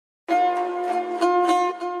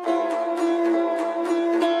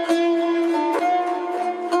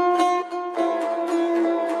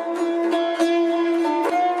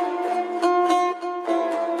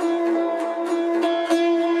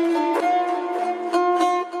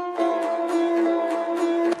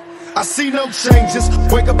I see no changes.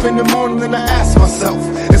 Wake up in the morning and I ask myself,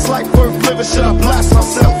 it's like worth living, should I blast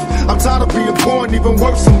myself? I'm tired of being poor and even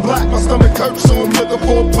worse, I'm black. My stomach hurts, so I'm looking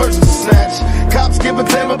for a purse to snatch. Cops give a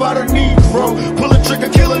damn about a Negro. Pull a trigger,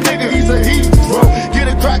 kill a nigga, he's a hero. Get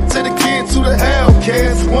it crack to the kids, who the hell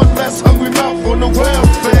cares? One less hungry mouth on the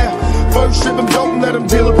welfare. First ship them, don't let them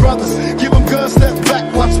deal with brothers. Give them guns, step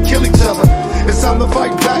back, watch them kill each other. It's time to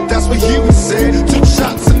fight back, that's what Huey said. 2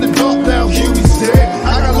 shots in the dark, now Huey's dead.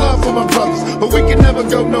 I got love for my brothers, but we can never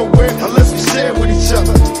go nowhere unless we share with each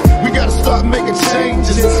other. We gotta start making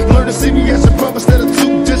changes. Learn to see me as a brother instead of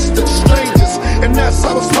 2 distant strangers. And that's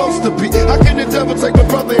how it's supposed to be. How can the devil take my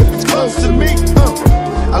brother if he's close to me?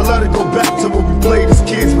 I let it go back to when we played as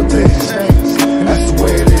kids, but they changed. And that's the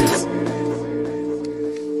way it is.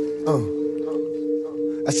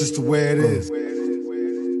 That's just the way it is.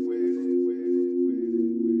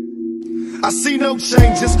 I see no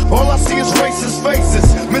changes, all I see is racist faces.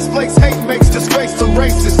 Misplaced hate makes disgrace to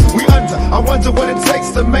races. We under, I wonder what it takes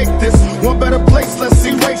to make this one better place. Let's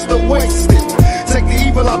erase the wasted. Take the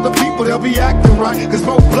evil out the people, they'll be acting right. Cause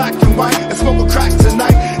both black and white and smoke a crack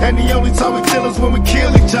tonight. And the only time we kill is when we kill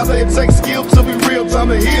each other. It takes skill to be real, time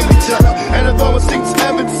to heal each other. And although it seems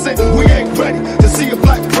evident, we ain't ready to see a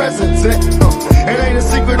black president. It ain't a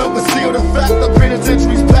secret, don't conceal the fact the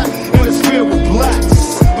penitentiary's packed and it's filled with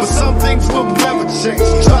blacks. But some things will never change.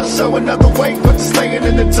 Try to show another way, but you're staying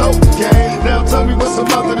in the dope game. Now tell me what's a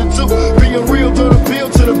mother to do. Being real don't appeal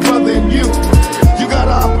to the brother in you. You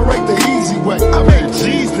gotta operate the easy way. I made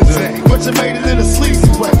G's today, but you made it in a sleazy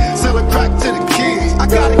way. Selling crack to the kids, I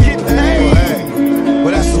gotta get paid.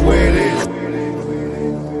 But that's the way it is.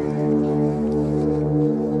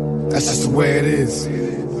 That's just the way it is.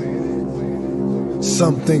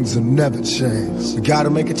 Some things will never change. You gotta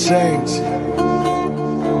make a change.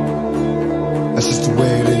 That's just the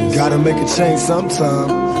way it is. Gotta make a change sometime.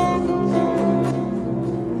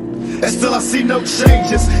 And still I see no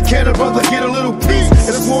changes. Can a brother get a little peace?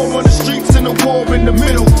 It's war on the streets and a war in the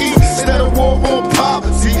Middle East. Instead of war on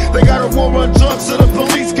poverty, they got a war on drugs so the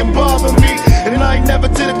police can bother me. And I ain't never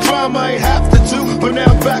did a crime I ain't have to do. But now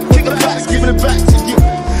I'm back, kick it back, giving it back to you.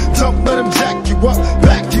 Don't let them jack you up,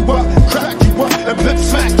 back you up, crack you up, and pimp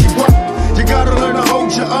smack you up. You gotta learn to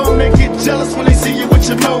hold your own. They get jealous when they see you with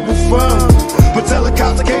your mobile phone. But tell the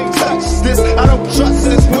cops I can't touch this. I don't trust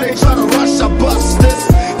this. When they try to rush, I bust this.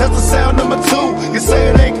 That's the sound number 2. You say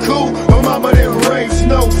it ain't cool. My mama didn't raise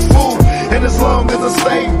no fool. And as long as I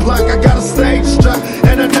stay black, I got a stage strap.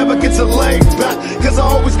 And I never get to lay back. Cause I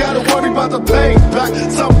always gotta worry about the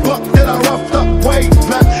payback. Some buck that I roughed up way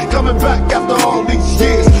back. Coming back after all these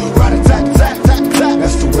years. Right attack, tack, tack, tack.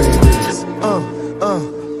 That's the way it is.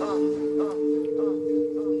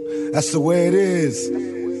 That's the way it is.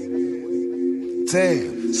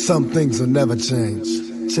 Damn, some things will never change.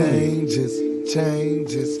 Changes,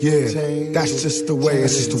 yeah. Changes, that's just the way.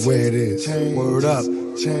 It's just the way it is. Changes, word up.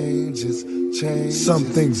 Changes. Some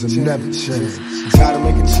things will never change. You gotta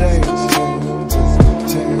make a change.